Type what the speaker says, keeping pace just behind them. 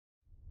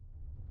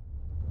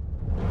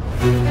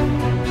Hi,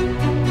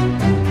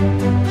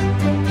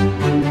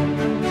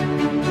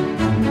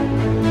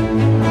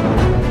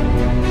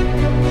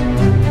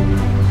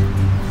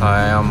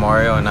 I'm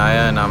Mario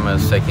Anaya and I'm a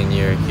second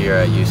year here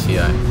at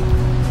UCI.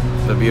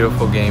 The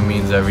beautiful game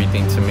means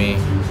everything to me.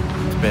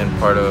 It's been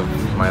part of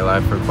my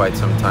life for quite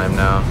some time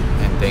now,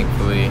 and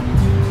thankfully,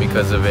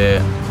 because of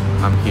it,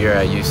 I'm here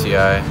at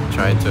UCI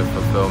trying to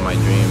fulfill my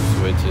dreams,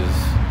 which is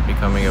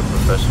becoming a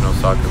professional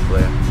soccer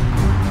player.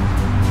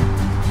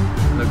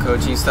 The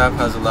coaching staff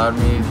has allowed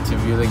me to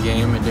view the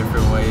game in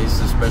different ways,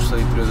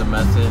 especially through the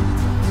method.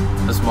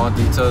 The small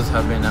details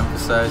have been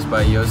emphasized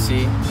by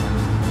Yossi,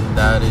 and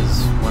that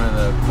is one of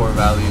the core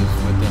values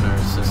within our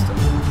system.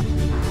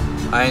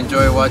 I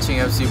enjoy watching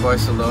FC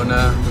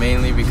Barcelona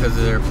mainly because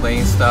of their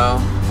playing style,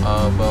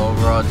 but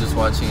overall just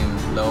watching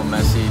Lil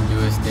Messi do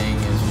his thing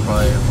is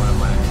probably one of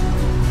my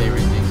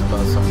favorite things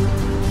about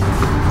soccer.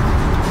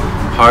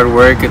 Hard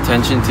work,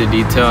 attention to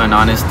detail, and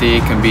honesty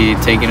can be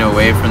taken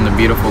away from the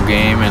beautiful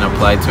game and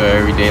applied to our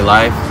everyday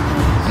life.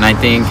 And I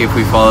think if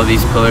we follow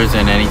these pillars,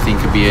 then anything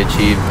could be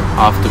achieved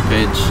off the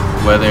pitch,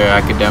 whether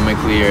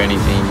academically or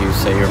anything you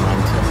set your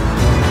mind to.